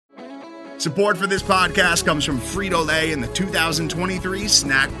Support for this podcast comes from Frito-Lay and the 2023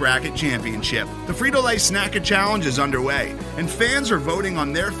 Snack Bracket Championship. The Frito-Lay Snack-A Challenge is underway, and fans are voting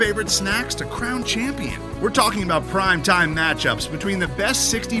on their favorite snacks to crown champion. We're talking about prime-time matchups between the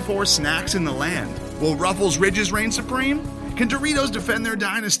best 64 snacks in the land. Will Ruffles Ridges reign supreme? Can Doritos defend their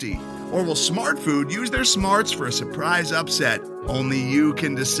dynasty? Or will Smart Food use their smarts for a surprise upset? Only you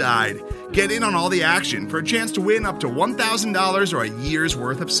can decide. Get in on all the action for a chance to win up to $1,000 or a year's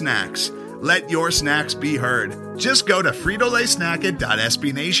worth of snacks. Let your snacks be heard. Just go to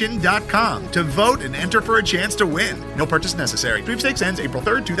fritolaysnacket.sbnation.com to vote and enter for a chance to win. No purchase necessary. Sweepstakes ends April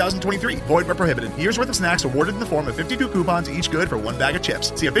 3rd, 2023. Void where prohibited. Year's worth of snacks awarded in the form of 52 coupons, each good for one bag of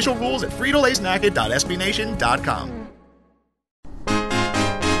chips. See official rules at fritolaysnacket.sbnation.com.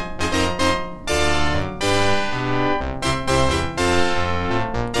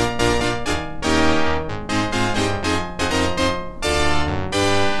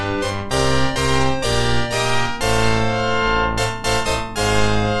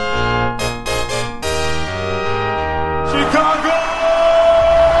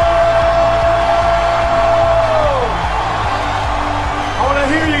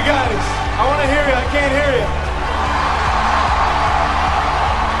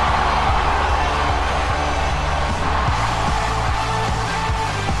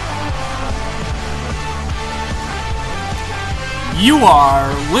 You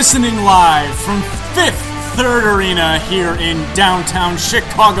are listening live from Fifth Third Arena here in downtown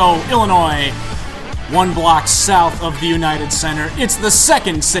Chicago, Illinois, one block south of the United Center. It's the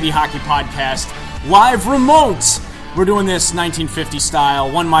Second City Hockey Podcast, live remote. We're doing this 1950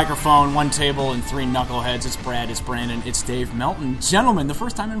 style, one microphone, one table, and three knuckleheads. It's Brad, it's Brandon, it's Dave Melton. Gentlemen, the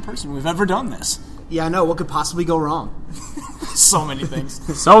first time in person we've ever done this. Yeah, I know. What could possibly go wrong? So many things.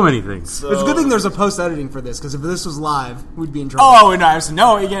 So many things. So, it's a good thing there's a post-editing for this, because if this was live, we'd be in trouble. Oh,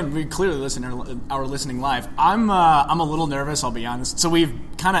 no, again, we clearly are listening live. I'm a little nervous, I'll be honest. So we've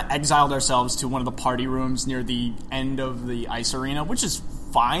kind of exiled ourselves to one of the party rooms near the end of the ice arena, which is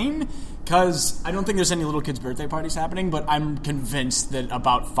fine, because I don't think there's any little kids' birthday parties happening, but I'm convinced that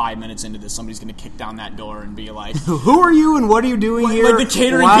about 5 minutes into this, somebody's going to kick down that door and be like, who are you and what are you doing here? Like the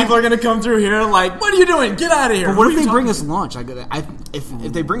catering people are going to come through here like, what are you doing? Get out of here. But what if they bring us lunch?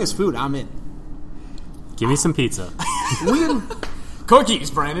 If they bring us food, I'm in. Give me some pizza.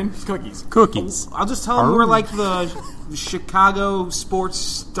 Cookies, Brandon. Cookies. I'll just tell them we're like the Chicago Sports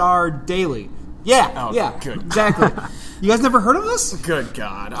Star Daily. Yeah, oh, yeah, good. Exactly. You guys never heard of us? Good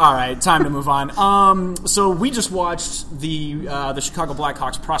God. All right, time to move on. So we just watched the Chicago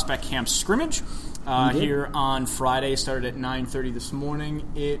Blackhawks prospect camp scrimmage here on Friday. Started at 9:30 this morning.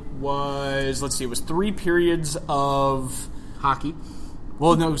 It was 3 periods of hockey.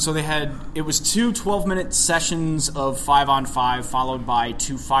 Well, no, so it was 2 12-minute sessions of 5-on-5, followed by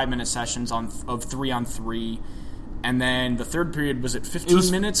 2 5-minute sessions of 3-on-3. And then the third period was at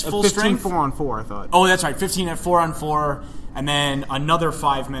 15 minutes full 15 strength? 4-on-4, I thought. Oh, that's right. 15 at 4-on-4, and then another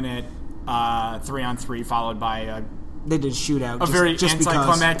 5-minute 3-on-3, followed by they did shootout. A very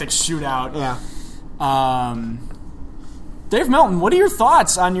anticlimactic shootout. Yeah. Dave Melton, what are your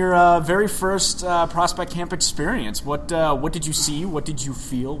thoughts on your very first prospect camp experience? What did you see? What did you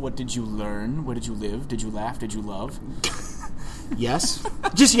feel? What did you learn? Where did you live? Did you laugh? Did you love? Yes.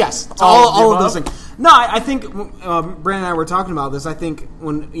 Just yes. All of those things. No, I think Brandon and I were talking about this. I think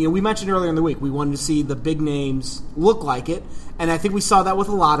when we mentioned earlier in the week, we wanted to see the big names look like it, and I think we saw that with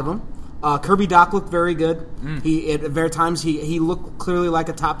a lot of them. Kirby Dach looked very good. At various times he looked clearly like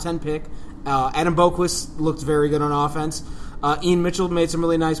a top 10 pick. Adam Boqvist looked very good on offense. Ian Mitchell made some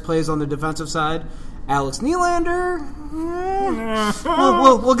really nice plays on the defensive side. Alex Nylander,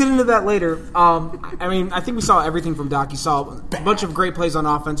 we'll get into that later. I think we saw everything from Doc. You saw a bunch of great plays on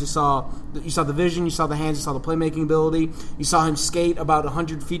offense. You saw the vision, you saw the hands, you saw the playmaking ability. You saw him skate about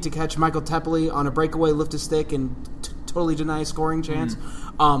 100 feet to catch Michael Tepley on a breakaway, lift his stick, and totally deny a scoring chance.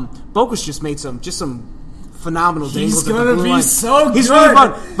 Boqvist just made some phenomenal dangles. He's gonna be so good. He's really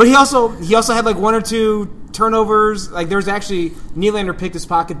fun, but he also had like 1 or 2 turnovers. Like there's actually Nylander picked his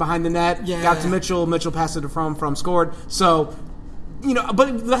pocket behind the net, got to Mitchell passed it from scored. So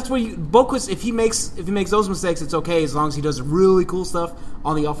but that's what Boqvist, if he makes those mistakes, it's okay as long as he does really cool stuff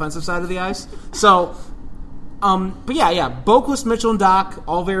on the offensive side of the ice. So but Boqvist, Mitchell, and Doc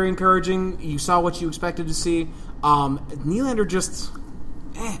all very encouraging. You saw what you expected to see. Nylander just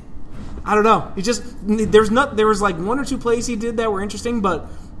I don't know. There was like 1 or 2 plays he did that were interesting, but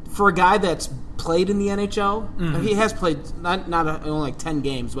for a guy that's played in the NHL, he has played only like 10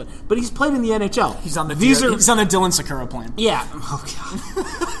 games, but he's played in the NHL. He's on the Dylan Sakura plan. Yeah. Oh God.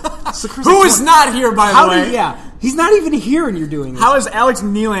 Who is not here, by the way? He's not even here, and you're doing this. How is Alex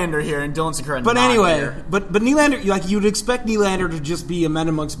Nylander here and Dylan Sakura But not anyway, here? but Nylander, like you'd expect Nylander to just be a men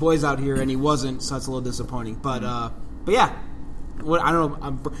amongst boys out here, and he wasn't, so that's a little disappointing. But yeah, I don't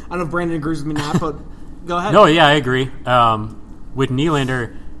know if Brandon agrees with me now, but go ahead. No, yeah, I agree. With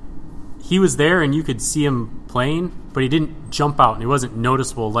Nylander, he was there and you could see him playing, but he didn't jump out and he wasn't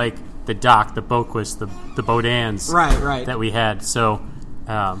noticeable like the Doc, the Boquist, the Bodans right. that we had. So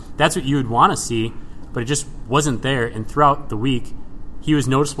that's what you would want to see, but it just wasn't there. And throughout the week, he was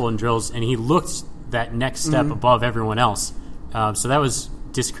noticeable in drills and he looked that next step above everyone else. So that was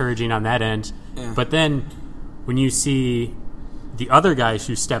discouraging on that end. Yeah. But then when you see the other guys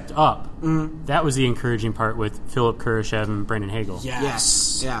who stepped up, that was the encouraging part with Philip Kurashev and Brendan Hagel.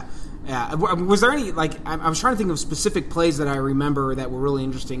 Yes. Yeah. Was there any, like, I was trying to think of specific plays that I remember that were really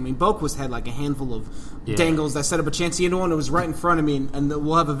interesting. I mean, Boquist had like a handful of dangles that set up a chance. He had one that was right in front of me, and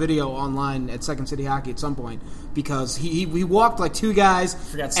we'll have a video online at Second City Hockey at some point because he walked like two guys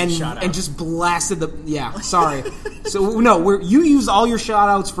and just blasted the. Yeah, sorry. So no, you used all your shout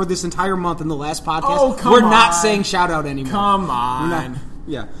outs for this entire month in the last podcast. Oh, come We're on. not saying shout out anymore. Come on.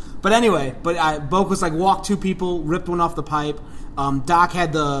 Yeah. But anyway, Boquist like walked two people, ripped one off the pipe. Doc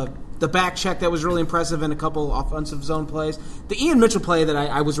had the back check that was really impressive and a couple offensive zone plays. The Ian Mitchell play that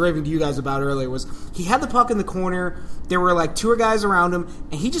I was raving to you guys about earlier was he had the puck in the corner. There were like two guys around him,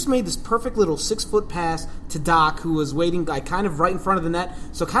 and he just made this perfect little 6-foot pass to Doc, who was waiting like kind of right in front of the net.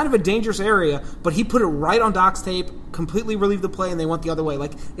 So kind of a dangerous area, but he put it right on Doc's tape, completely relieved the play, and they went the other way.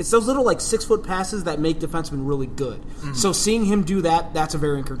 Like it's those little like 6-foot passes that make defensemen really good. So seeing him do that, that's a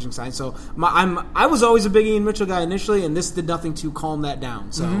very encouraging sign. So I was always a big Ian Mitchell guy initially, and this did nothing to calm that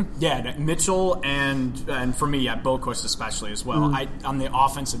down. So Yeah, Mitchell and for me, Boquist especially as well. On the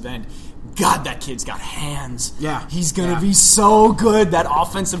offensive end, God, that kid's got hands. Yeah. He's going to be so good, that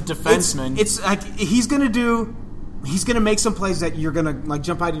offensive defenseman. It's like he's going to make some plays that you're going to like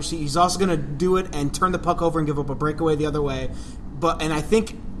jump out of your seat. He's also going to do it and turn the puck over and give up a breakaway the other way. And I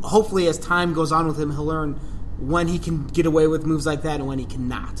think hopefully as time goes on with him, he'll learn when he can get away with moves like that and when he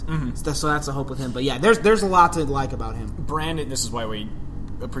cannot. So that's the hope with him. But yeah, there's a lot to like about him. Brandon, this is why we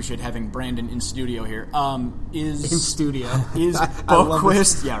appreciate having Brandon in studio here. Is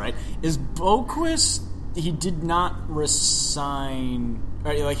Boquist? Yeah, right. Is Boquist? He did not resign.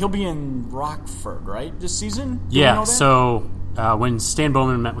 Like he'll be in Rockford, right, this season? Yeah. So when Stan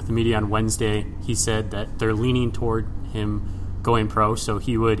Bowman met with the media on Wednesday, he said that they're leaning toward him going pro. So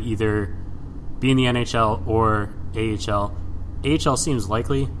he would either be in the NHL or AHL. AHL seems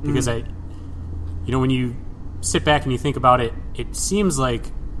likely because when you sit back and you think about it, it seems like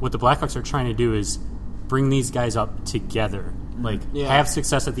what the Blackhawks are trying to do is bring these guys up together. Have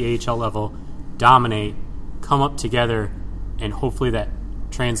success at the AHL level, dominate, come up together, and hopefully that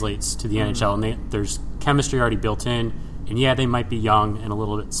translates to the NHL. And there's chemistry already built in. And yeah, they might be young and a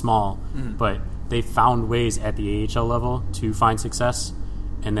little bit small, but they found ways at the AHL level to find success,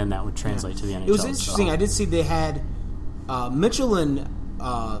 and then that would translate to the NHL. It was interesting. I did see they had Mitchell and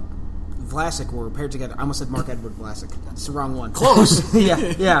Vlasic were paired together. I almost said Mark Edward Vlasic. That's the wrong one. Close.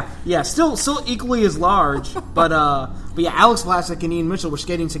 Yeah. Still equally as large, but yeah, Alex Vlasic and Ian Mitchell were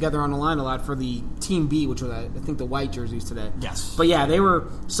skating together on the line a lot for the Team B, which was I think the white jerseys today. Yes. But yeah, they were.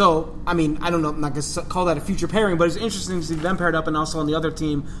 So I mean, I don't know. I'm not going to call that a future pairing, but it's interesting to see them paired up, and also on the other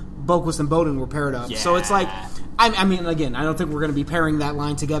team, Boquist and Bowden were paired up. Yeah. So it's like. I mean, again, I don't think we're going to be pairing that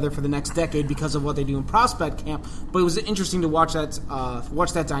line together for the next decade because of what they do in prospect camp. But it was interesting to watch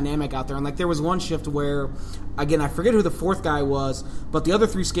that dynamic out there. And like, there was one shift where, again, I forget who the fourth guy was, but the other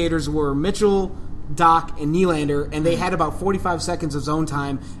three skaters were Mitchell, Doc, and Nylander, and they had about 45 seconds of zone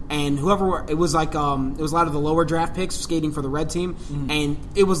time. And it was like it was a lot of the lower draft picks skating for the red team, and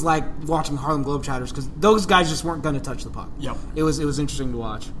it was like watching Harlem Globetrotters because those guys just weren't going to touch the puck. Yep. It was interesting to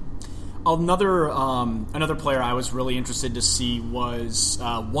watch. Another player I was really interested to see was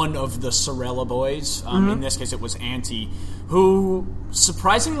one of the Sorella boys. In this case, it was Ante, who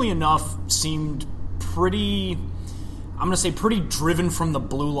surprisingly enough seemed pretty driven from the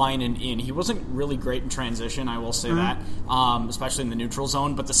blue line and in. He wasn't really great in transition, I will say that, especially in the neutral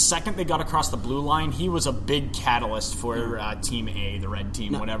zone. But the second they got across the blue line, he was a big catalyst for Team A, the red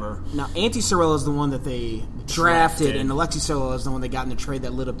team, whatever. Now, Ante Sorella is the one that they drafted, and Alexi Sorella is the one they got in the trade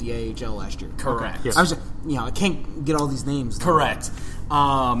that lit up the AHL last year. Correct. Okay. Yes. I can't get all these names. Correct.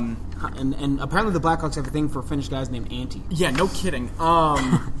 And apparently the Blackhawks have a thing for Finnish guys named Ante. Yeah, no kidding.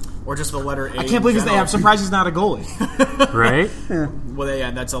 Or just the letter A. I can't believe I'm surprised he's not a goalie. Right? Yeah. Well,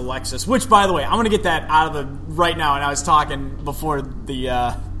 yeah, that's Alexis. Which, by the way, I'm going to get that out of right now. And I was talking before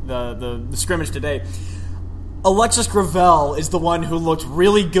the scrimmage today. Alexis Gravel is the one who looked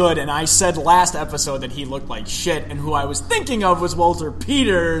really good, and I said last episode that he looked like shit, and who I was thinking of was Walter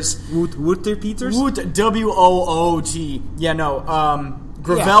Peters. Wouter Peters? W-O-O-T. Yeah, no,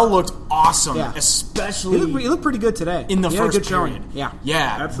 Gravel looked awesome, especially... He looked pretty good today. In the first good period. Yeah,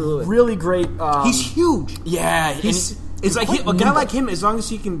 absolutely. Really great. He's huge. Yeah. It's like a guy like him, as long as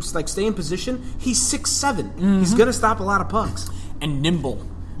he can like stay in position, he's 6'7". He's going to stop a lot of pucks. And nimble.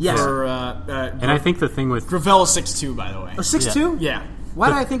 Yes. And I think the thing with... Gravel is 6'2", by the way. 6'2"? Yeah. Why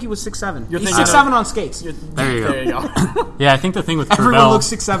did I think he was 6'7"? He's 6'7" on skates. There you go. Yeah, I think the thing with Gravel... Everyone looks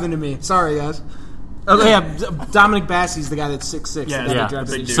 6'7" to me. Sorry, guys. Oh, yeah, Dominic Bassey's the guy that's 6'6".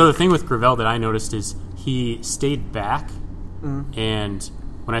 Yeah. So the thing with Gravel that I noticed is he stayed back, and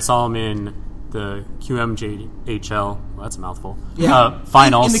when I saw him in the QMJHL, well, that's a mouthful. Yeah.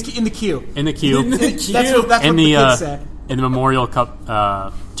 Finals in the queue. In the queue. That's what the kids say. In the Memorial Cup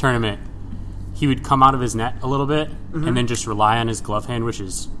tournament, he would come out of his net a little bit and then just rely on his glove hand, which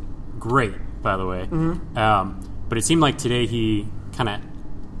is great, by the way. But it seemed like today he kind of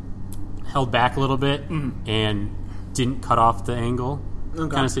held back a little bit and didn't cut off the angle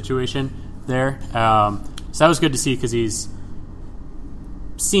kind of situation there. So that was good to see because he's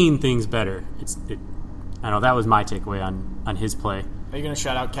seeing things better. I know that was my takeaway on his play. Are you going to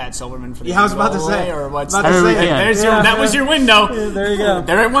shout out Kat Silverman for the I was about to say. Or what's that was your window. There you go.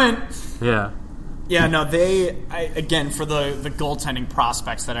 There it went. Yeah. Yeah, no, again, for the goaltending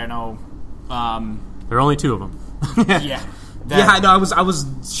prospects that I know... there are only two of them. Yeah. I know. I was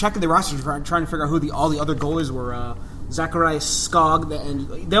checking the roster trying to figure out who all the other goalies were. Zacharias Skog,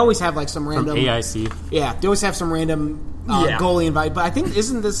 and they always have like some random... From AIC. Yeah, they always have some random goalie invite. But I think,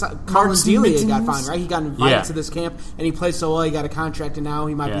 isn't this... Colin Delia got fined, right? He got invited to this camp, and he played so well, he got a contract, and now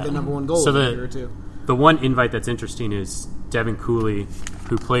he might be the number one goalie in a year or two. The one invite that's interesting is Devin Cooley,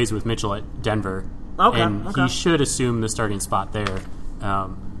 who plays with Mitchell at Denver. He should assume the starting spot there.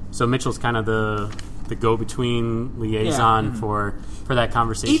 So Mitchell's kind of the go-between liaison for that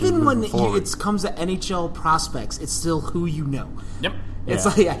conversation. Even when it comes to NHL prospects, it's still who you know. Yep.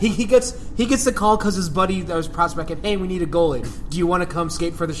 It's he gets the call because his buddy that was prospecting, hey, we need a goalie. Do you want to come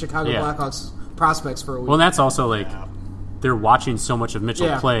skate for the Chicago Blackhawks prospects for a week? Well, that's also like they're watching so much of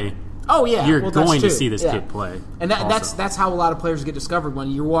Mitchell play. Oh yeah, you're going to see this kid play, and that's how a lot of players get discovered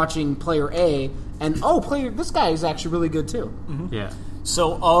when you're watching player A, and this guy is actually really good too. Mm-hmm. Yeah.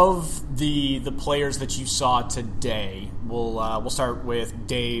 So of the players that you saw today, we'll start with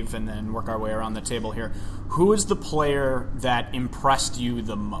Dave and then work our way around the table here. Who is the player that impressed you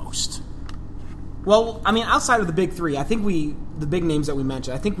the most? Well, I mean, outside of the big three, I think the big names that we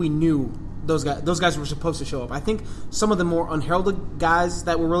mentioned, I think we knew those guys were supposed to show up. I think some of the more unheralded guys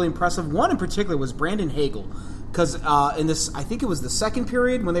that were really impressive, one in particular was Brandon Hagel. Because in this, I think it was the second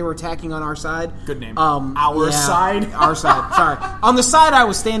period when they were attacking on our side. Good name. Our side? Our side, sorry. On the side I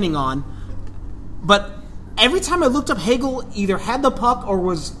was standing on. But every time I looked up, Hagel either had the puck or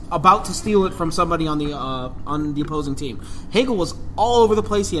was about to steal it from somebody on the opposing team. Hagel was all over the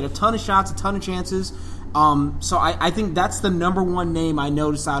place. He had a ton of shots, a ton of chances. So I think that's the number one name I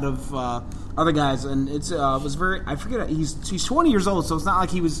noticed out of other guys. And was very, I forget, he's 20 years old, so it's not like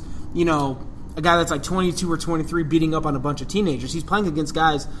he was, a guy that's like 22 or 23 beating up on a bunch of teenagers. He's playing against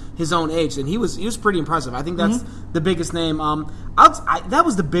guys his own age, and he was pretty impressive. I think that's the biggest name. That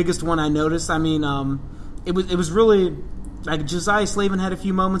was the biggest one I noticed. I mean, it was really like Josiah Slavin had a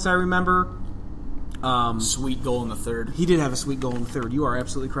few moments I remember. Sweet goal in the third. He did have a sweet goal in the third. You are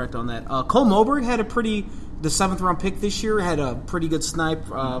absolutely correct on that. Cole Moberg had the 7th round pick this year, had a pretty good snipe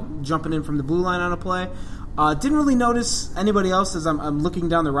jumping in from the blue line on a play. Didn't really notice anybody else as I'm looking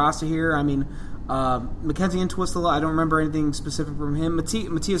down the roster here. I mean, Mackenzie Entwistle, I don't remember anything specific from him.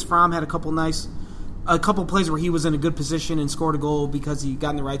 Matthias Fromm had a couple plays where he was in a good position and scored a goal because he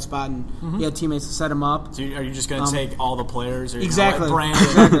got in the right spot and he had teammates to set him up. So are you just going to take all the players? Or exactly.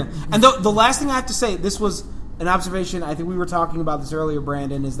 Brandon? And the last thing I have to say, this was an observation, I think we were talking about this earlier,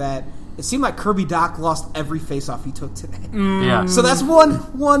 Brandon, is that it seemed like Kirby Doc lost every faceoff he took today. Yeah. So that's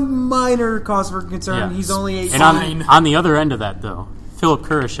one minor cause for concern. Yeah. He's only 8. And on the other end of that, though, Philip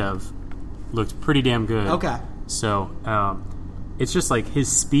Kurashev looked pretty damn good. Okay. So it's just like his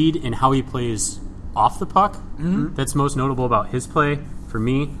speed and how he plays off the puck. That's most notable about his play for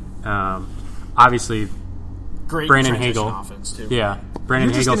me. Obviously, great Brandon Hagel. Offense too. Yeah, Brandon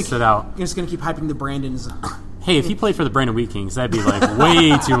Hagel stood out. You're just going to keep hyping the Brandons. Hey, if he played for the Brandon Wheat Kings, that'd be like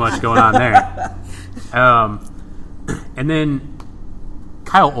way too much going on there. And then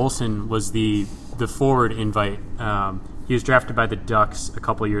Kyle Olsen was the forward invite. He was drafted by the Ducks a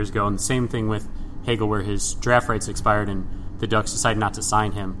couple of years ago, and the same thing with Hagel, where his draft rights expired and the Ducks decided not to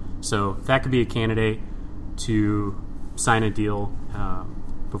sign him. So that could be a candidate to sign a deal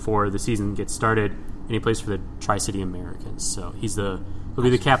before the season gets started, and he plays for the Tri-City Americans. So he'll be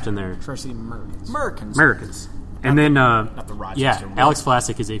the captain there. Tri-City Americans. And then, not the Rochester ones. Alex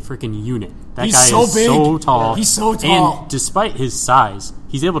Vlasic is a freaking unit. That He's guy so is big. so tall. He's so tall. And despite his size,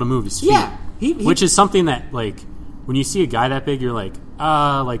 he's able to move his feet. Yeah. Which is something that, like, when you see a guy that big, you're like,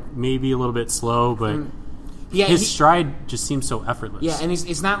 maybe a little bit slow, but his stride just seems so effortless. Yeah, and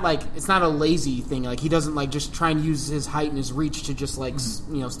it's not a lazy thing. Like, he doesn't like just try and use his height and his reach to just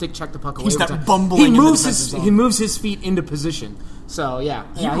stick check the puck away. He's not bumbling. He moves his feet into position. So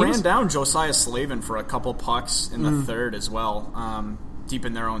he ran down Josiah Slavin for a couple pucks in the third as well, deep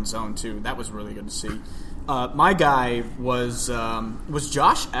in their own zone too. That was really good to see. My guy was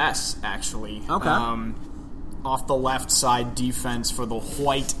Josh S. actually. Okay. Off the left side defense for the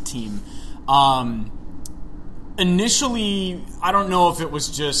White team. Initially, I don't know if it was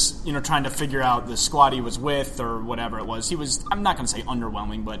just trying to figure out the squad he was with or whatever it was. He was, I'm not going to say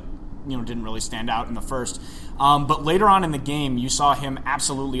underwhelming, but didn't really stand out in the first. But later on in the game, you saw him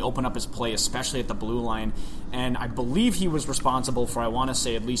absolutely open up his play, especially at the blue line. And I believe he was responsible for, I want to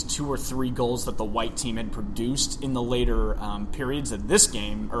say, at least 2 or 3 goals that the White team had produced in the later periods of this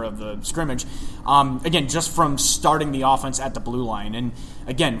game, or of the scrimmage. Again, just from starting the offense at the blue line. And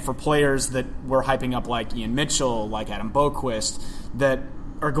again, for players that we're hyping up like Ian Mitchell, like Adam Boquist, that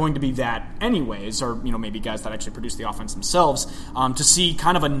are going to be that anyways, or maybe guys that actually produce the offense themselves, to see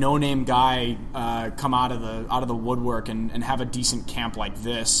kind of a no-name guy come out of the woodwork and have a decent camp like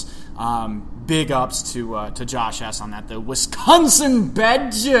this. Big ups to Josh S. on that, the Wisconsin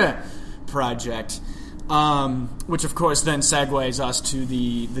Badger project, which of course then segues us to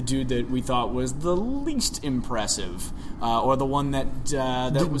the dude that we thought was the least impressive, or the one that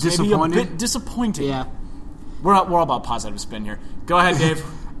was maybe a bit disappointing. Yeah. We're all about positive spin here. Go ahead, Dave.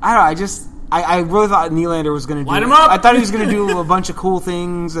 I don't know. I really thought Nylander was going to do... Light him up! I thought he was going to do a bunch of cool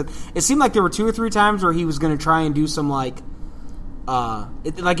things. It seemed like there were 2 or 3 times where he was going to try and do some, it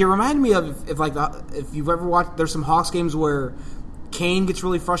reminded me of if you've ever watched... There's some Hawks games where Kane gets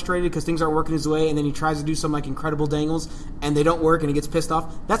really frustrated because things aren't working his way, and then he tries to do some, incredible dangles, and they don't work, and he gets pissed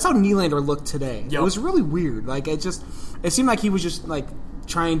off. That's how Nylander looked today. Yep. It was really weird. It seemed like he was just,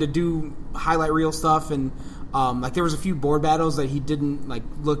 trying to do highlight reel stuff, and... there was a few board battles that he didn't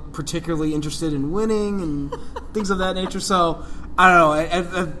look particularly interested in winning and things of that nature. So I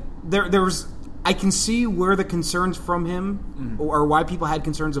don't know. There was. I can see where the concerns from him or why people had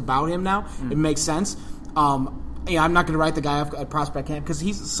concerns about him now. It makes sense. I'm not going to write the guy off at prospect camp because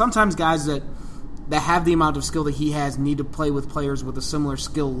he's sometimes guys that have the amount of skill that he has need to play with players with a similar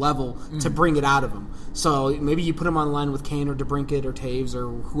skill level to bring it out of him. So maybe you put him on the line with Kane or DeBrincat or Taves or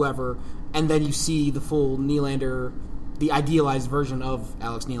whoever, and then you see the full Nylander, the idealized version of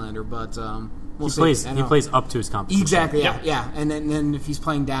Alex Nylander. But we'll see. He plays up to his competition. Exactly, yeah. And then if he's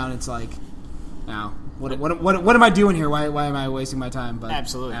playing down, it's like, what am I doing here? Why am I wasting my time? But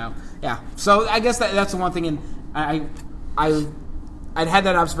absolutely, yeah. So I guess that's the one thing, and I'd had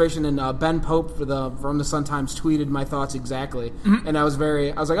that observation, and Ben Pope from the Sun-Times tweeted my thoughts exactly, and I was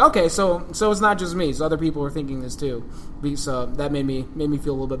like, okay, so it's not just me, so other people are thinking this too. So that made me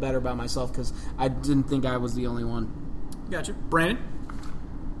feel a little bit better about myself because I didn't think I was the only one. Gotcha, Brandon.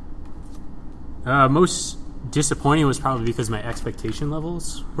 Most disappointing was probably because my expectation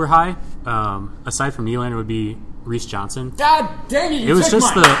levels were high. Aside from Nylander, would be Reese Johnson. God dang it! It was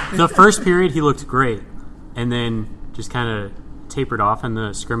just the first period he looked great, and then just kind of tapered off in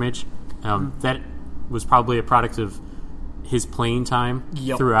the scrimmage. That was probably a product of his playing time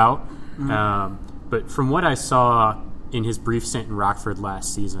throughout. But from what I saw in his brief stint in Rockford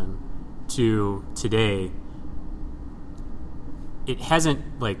last season to today, it hasn't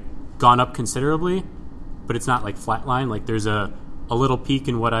gone up considerably, but it's not flatline. There's a little peak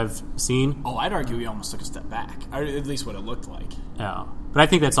in what I've seen. Oh, I'd argue he almost took a step back, or at least what it looked like. Yeah, but I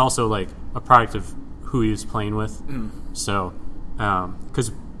think that's also a product of who he was playing with. So.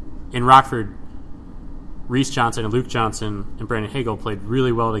 Because in Rockford, Reese Johnson and Luke Johnson and Brandon Hagel played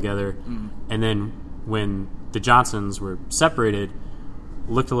really well together, and then when the Johnsons were separated,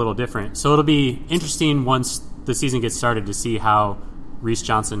 looked a little different. So it'll be interesting once the season gets started to see how Reese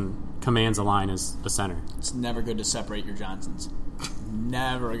Johnson commands a line as a center. It's never good to separate your Johnsons.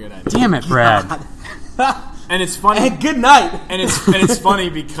 Never a good idea. Damn it, Brad. And it's funny. Hey, good night. And it's funny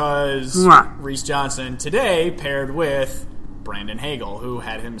because Reese Johnson today paired with Brandon Hagel, who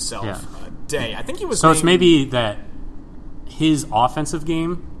had himself a day. I think he was. So it's maybe that his offensive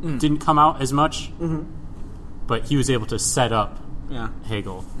game didn't come out as much, but he was able to set up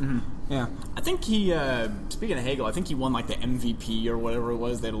Hagel. Mm-hmm. Yeah. I think he, speaking of Hagel, I think he won like the MVP or whatever it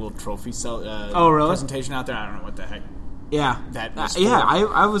was. They had a little trophy really? presentation out there. I don't know what the heck. Yeah. That was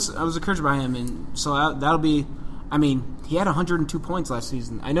I was encouraged by him, and so that'll be. I mean, he had 102 points last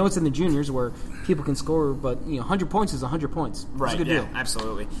season. I know it's in the juniors where people can score, but 100 points is 100 points. Right. It's a good deal.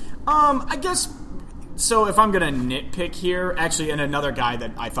 Absolutely. I guess. So if I'm going to nitpick here, actually, and another guy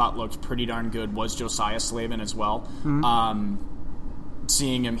that I thought looked pretty darn good was Josiah Slavin as well. Mm-hmm.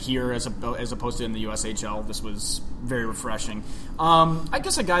 Seeing him here as opposed to in the USHL, this was very refreshing. I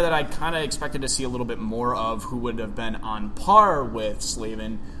guess a guy that I kind of expected to see a little bit more of, who would have been on par with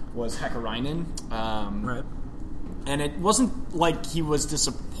Slavin, was Häkäräinen. Right. And it wasn't like he was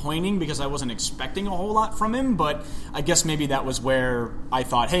disappointing because I wasn't expecting a whole lot from him, but I guess maybe that was where I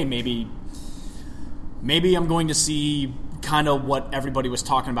thought, hey, maybe I'm going to see kind of what everybody was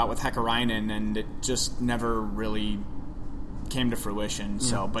talking about with Häkäräinen, and it just never really came to fruition.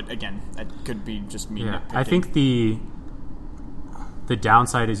 So, but again, that could be just me nitpicking. I think the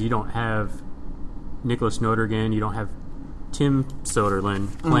downside is you don't have Nicholas Nordegren, you don't have Tim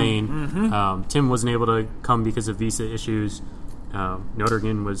Soderlund playing. Mm-hmm. Tim wasn't able to come because of visa issues.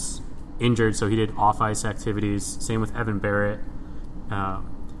 Nordegren was injured, so he did off-ice activities. Same with Evan Barrett.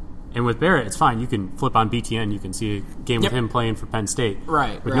 And with Barrett, it's fine. You can flip on BTN. You can see a game with him playing for Penn State.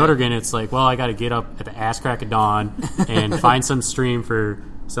 Right. With Nordegren, it's like, well, I got to get up at the ass crack of dawn and find some stream for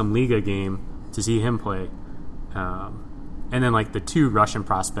some Liga game to see him play. And then, like, the two Russian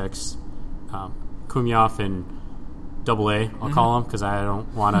prospects, Kumyov and AA, I'll call him, because I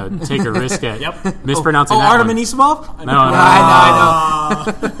don't want to take a risk at mispronouncing that Artem one. Anisimov? No. I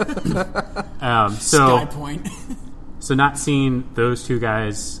know. Sky Point. So not seeing those two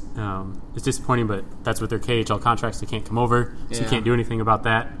guys is disappointing, but that's with their KHL contracts. They can't come over, so you can't do anything about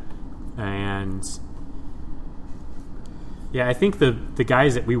that. And, I think the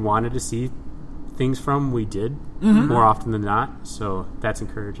guys that we wanted to see things from, we did more often than not, so that's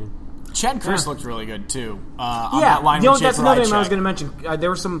encouraging. Chad Chris looked really good too. On that line with that's Jake another thing I Rychek. was going to mention. There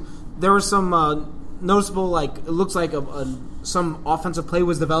were some noticeable, like, it looks like some offensive play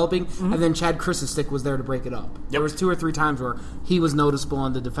was developing, and then Chad Chris's stick was there to break it up. There was 2 or 3 times where he was noticeable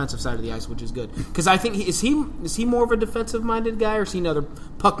on the defensive side of the ice, which is good. Because I think is he more of a defensive minded guy, or is he another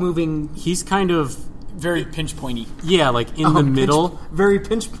puck moving? He's kind of very pinch pointy. Yeah, like in the middle. Very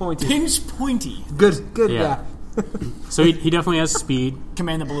pinch pointy. Pinch pointy. Good. Yeah. So he definitely has speed.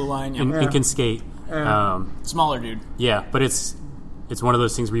 Command the blue line. And can skate. Smaller dude. Yeah, but it's one of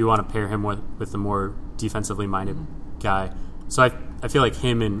those things where you want to pair him with the more defensively minded guy. So I feel like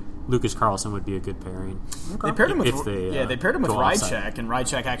him and Lucas Carlson would be a good pairing. Okay. They paired him with they paired him with Rychek, Rychek, and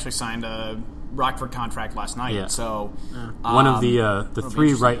Rychek actually signed a Rockford contract last night. Yeah. So one of the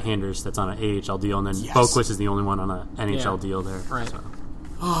 3 right-handers that's on an AHL deal, and then Boquist is the only one on an NHL deal there. Right. So.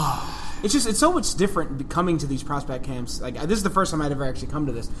 It's so much different coming to these prospect camps. Like, this is the first time I'd ever actually come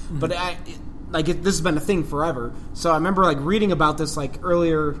to this, but this has been a thing forever. So I remember reading about this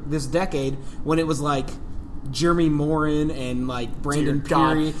earlier this decade when it was Jeremy Morin and Brandon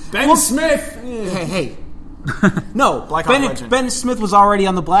Peary, Ben Smith. Hey. No, Blackhawk Ben Smith was already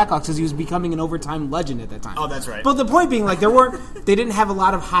on the Blackhawks because he was becoming an overtime legend at that time. Oh, that's right. But the point being, they didn't have a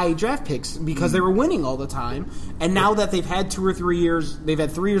lot of high draft picks because they were winning all the time. And now that they've had 2 or 3 years, they've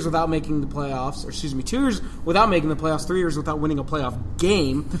had 3 years without making the playoffs. Or 2 years without making the playoffs, 3 years without winning a playoff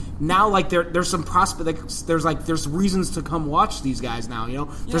game. Now, there's some prospect. There's reasons to come watch these guys now.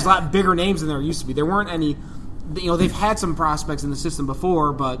 There's a lot bigger names than there used to be. There weren't any. They've had some prospects in the system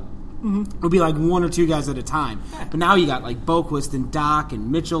before, but. It would be 1 or 2 guys at a time. But now you got Boquist and Doc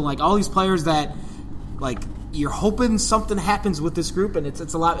and Mitchell, all these players that you're hoping something happens with this group, and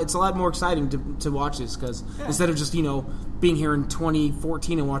it's a lot more exciting to watch this because instead of just being here in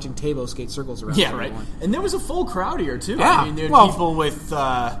 2014 and watching Tavo skate circles around. Yeah, right. And there was a full crowd here too. Yeah. There were people with. The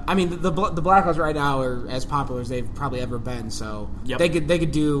Blackhawks right now are as popular as they've probably ever been. So they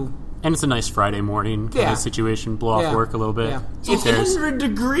could do. And it's a nice Friday morning kind of situation. Blow off work a little bit. Yeah. It's 100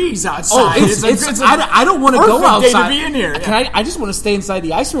 degrees outside. Oh, I don't want to go outside. Day to be in here. I just want to stay inside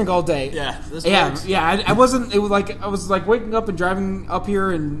the ice rink all day. Yeah. I wasn't. It was I was waking up and driving up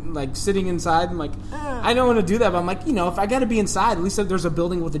here and sitting inside. And I don't want to do that. But I'm if I got to be inside, at least if there's a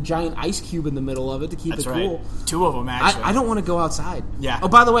building with a giant ice cube in the middle of it to keep it cool. 2 of them actually. I don't want to go outside. Yeah. Oh,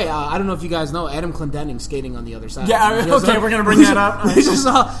 by the way, I don't know if you guys know Adam Clendenning skating on the other side. Yeah. Okay, we're gonna bring that up.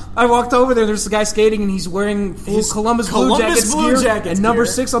 I walked over there. There's a guy skating, and he's wearing full Columbus Blue Jackets and number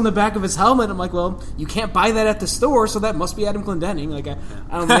 6 on the back of his helmet. I'm like, well, you can't buy that at the store, so that must be Adam Clendenning. I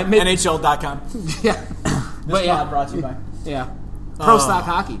don't know. NHL.com. Yeah. But brought to you by. Pro Stock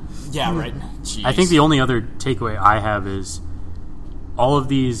Hockey. Yeah, right. I think the only other takeaway I have is all of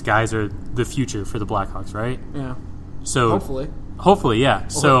these guys are the future for the Blackhawks, right? Yeah. So hopefully, yeah.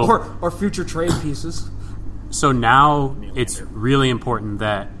 Or future trade pieces. So now it's really important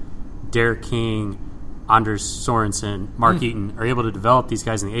that Derek King, Anders Sorensen, Mark Eaton are able to develop these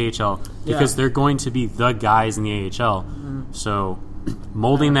guys in the AHL because they're going to be the guys in the AHL. So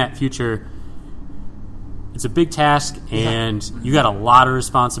molding that future, it's a big task, and you got a lot of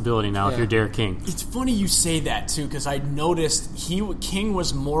responsibility now if you're Derek King. It's funny you say that, too, because I noticed King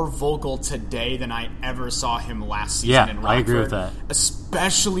was more vocal today than I ever saw him last season in Rockford. I agree with that.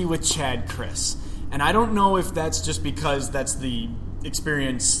 Especially with Chad Chris. And I don't know if that's just because that's the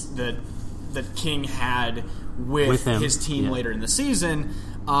experience that King had with his team later in the season,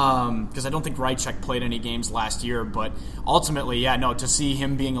 because I don't think Rychek played any games last year, but ultimately, to see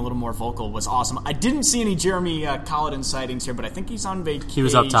him being a little more vocal was awesome. I didn't see any Jeremy Colliton sightings here, but I think he's on vacation. He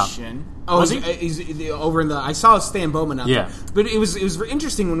was up top. Oh, was he? He's over in the... I saw Stan Bowman out there. But it was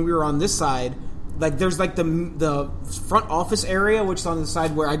interesting when we were on this side. Like, there's like the front office area, which is on the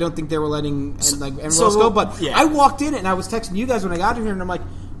side where I don't think they were letting everyone else go. But I walked in and I was texting you guys when I got in here, and I'm like,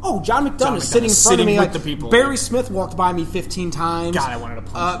 oh, John McDonough is sitting in front of me. With the people. Barry Smith walked by me 15 times. God, I wanted to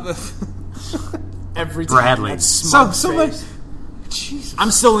punch him. Every time. Bradley. So much. Jesus.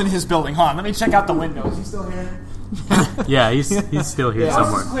 I'm still in his building. Hold on, let me check out the window. Is he still here? Yeah, he's still here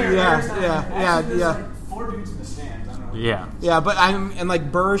somewhere. Yeah. 4 dudes in the stands. I don't know. Yeah, but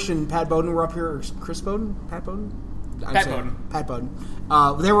like Burrish and Pat Bowden were up here. Or Chris Bowden? Pat Bowden? Pat Bowden.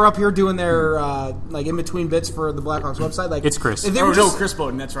 They were up here doing their like in between bits for the Blackhawks website. Like it's Chris. Chris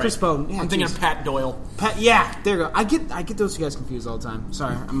Bowden. That's right. Chris Bowden. Yeah, I'm thinking of Pat Doyle. There you go. I get those two guys confused all the time.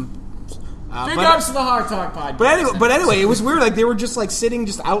 Sorry. Big ups to the Hard Talk Podcast. But anyway, it was weird. Like they were just like sitting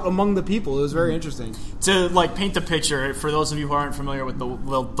just out among the people. It was very interesting. To like paint the picture for those of you who aren't familiar with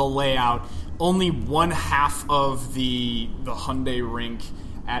the layout, only one half of the Hyundai rink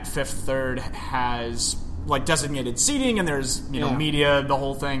at Fifth Third has like designated seating, and there's media, the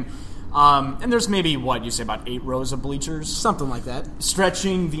whole thing. And there's maybe, about 8 rows of bleachers? Something like that.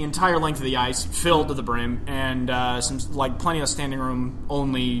 Stretching the entire length of the ice, filled to the brim, and plenty of standing room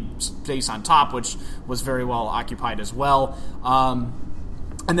only space on top, which was very well occupied as well.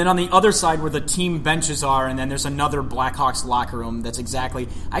 And then on the other side where the team benches are, and then there's another Blackhawks locker room that's exactly...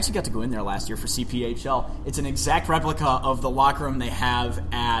 I actually got to go in there last year for CPHL. It's an exact replica of the locker room they have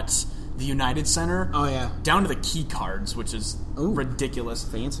at the United Center. Oh, yeah. Down to the key cards, which is ridiculous.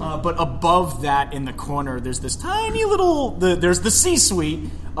 Fancy. But above that in the corner, there's this tiny little... There's the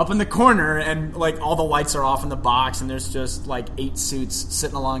C-suite up in the corner, and like all the lights are off in the box, and there's just like 8 suits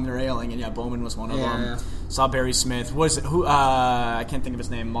sitting along the railing, and Bowman was one of them. Yeah. Saw Barry Smith. I can't think of his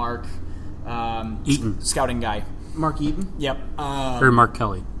name. Mark Eaton. Scouting guy. Mark Eaton? Yep. Or Mark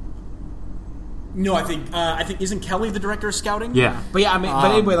Kelly. No, I think isn't Kelly the director of scouting? Yeah, but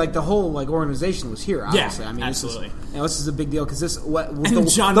but anyway, like the whole like organization was here. Obviously, yeah, absolutely. This is a big deal because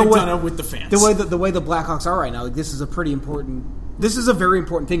John McDonough with the fans. The way the Blackhawks are right now, like this is a very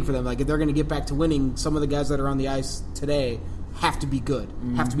important thing for them. Like if they're going to get back to winning, some of the guys that are on the ice today have to be good,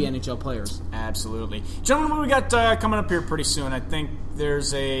 have to be NHL players. Absolutely, gentlemen. What we got coming up here pretty soon? I think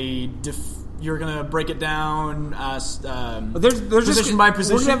there's a. You're gonna break it down. There's position by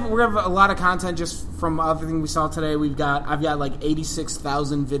position. We're gonna have a lot of content just from everything we saw today. I've got like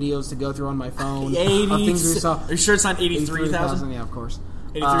 86,000 videos to go through on my phone. 80 of things we saw. Are you sure it's not 83,000? Yeah, of course.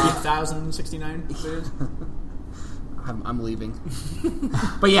 83,069 videos. I'm leaving.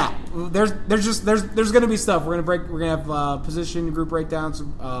 But yeah, there's gonna be stuff. We're gonna have position group breakdowns.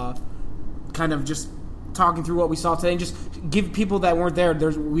 Kind of just talking through what we saw today and just give people that weren't there.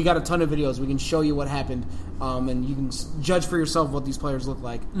 We got a ton of videos. We can show you what happened, and you can judge for yourself what these players look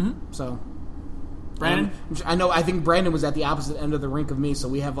like. Mm-hmm. So, Brandon, I think Brandon was at the opposite end of the rink of me, so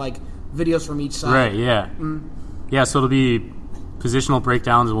we have like videos from each side. Right? Yeah. Mm-hmm. Yeah. So it'll be positional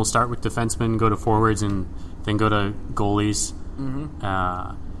breakdowns, and we'll start with defensemen, go to forwards, and then go to goalies. Mm-hmm.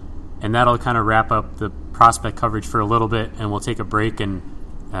 And that'll kind of wrap up the prospect coverage for a little bit, and we'll take a break and.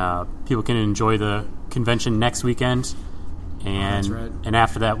 People can enjoy the convention next weekend, and and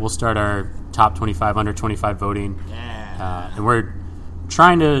after that we'll start our top 25 under 25 voting. Yeah. And we're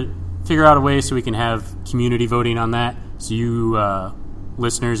trying to figure out a way so we can have community voting on that, so you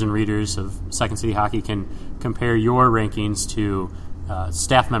listeners and readers of Second City Hockey can compare your rankings to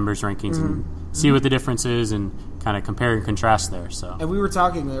staff members' rankings and see what the difference is and kind of compare and contrast there. So, and we were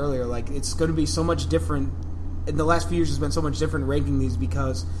talking earlier, like it's going to be so much different. In the last few years, it's been so much different ranking these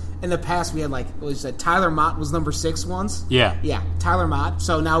because in the past we had Tyler Mott was number 6 once. Yeah, Tyler Mott.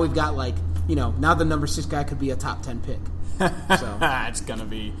 So now we've got now the number 6 guy could be a top 10 pick. So it's gonna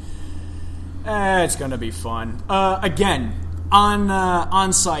be fun. Again,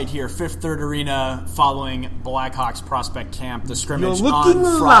 on site here, Fifth Third Arena, following Blackhawks prospect camp, the scrimmage on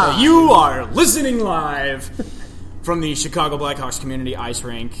Friday. Live. You are listening live from the Chicago Blackhawks Community Ice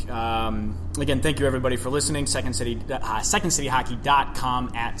Rink. Again, thank you everybody for listening.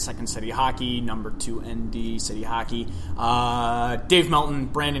 SecondCityHockey.com at Second City Hockey, number 2ND City Hockey. Dave Melton,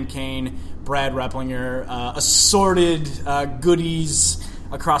 Brandon Kane, Brad Repplinger, assorted goodies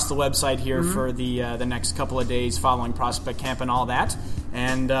across the website here for the next couple of days following prospect camp and all that.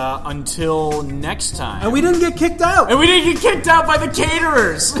 And until next time. And we didn't get kicked out. And we didn't get kicked out by the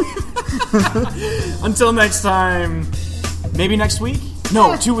caterers. Until next time. Maybe next week?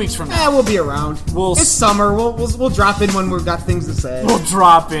 No, 2 weeks from now. We'll be around. It's summer. We'll drop in when we've got things to say. We'll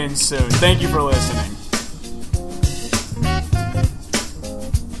drop in soon. Thank you for listening.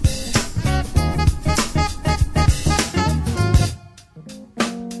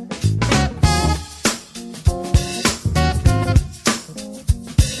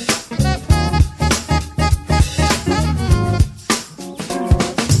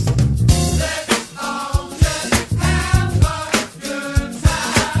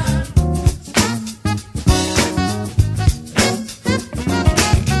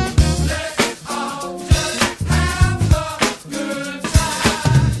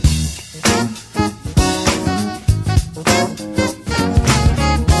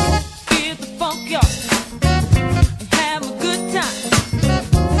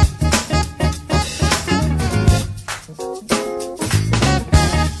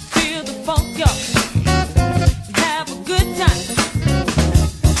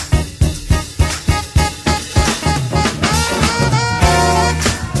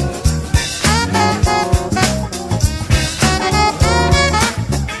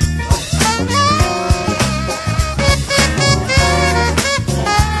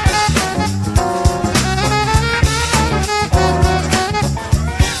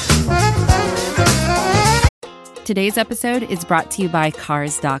 Today's episode is brought to you by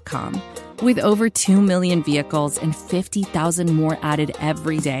Cars.com. With over 2 million vehicles and 50,000 more added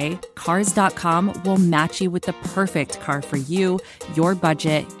every day, Cars.com will match you with the perfect car for you, your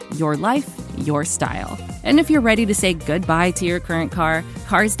budget, your life, your style. And if you're ready to say goodbye to your current car,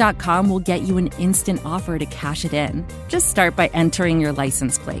 Cars.com will get you an instant offer to cash it in. Just start by entering your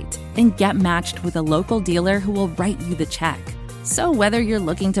license plate and get matched with a local dealer who will write you the check. So whether you're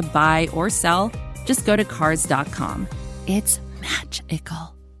looking to buy or sell, just go to Cars.com. It's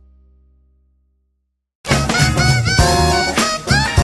magical.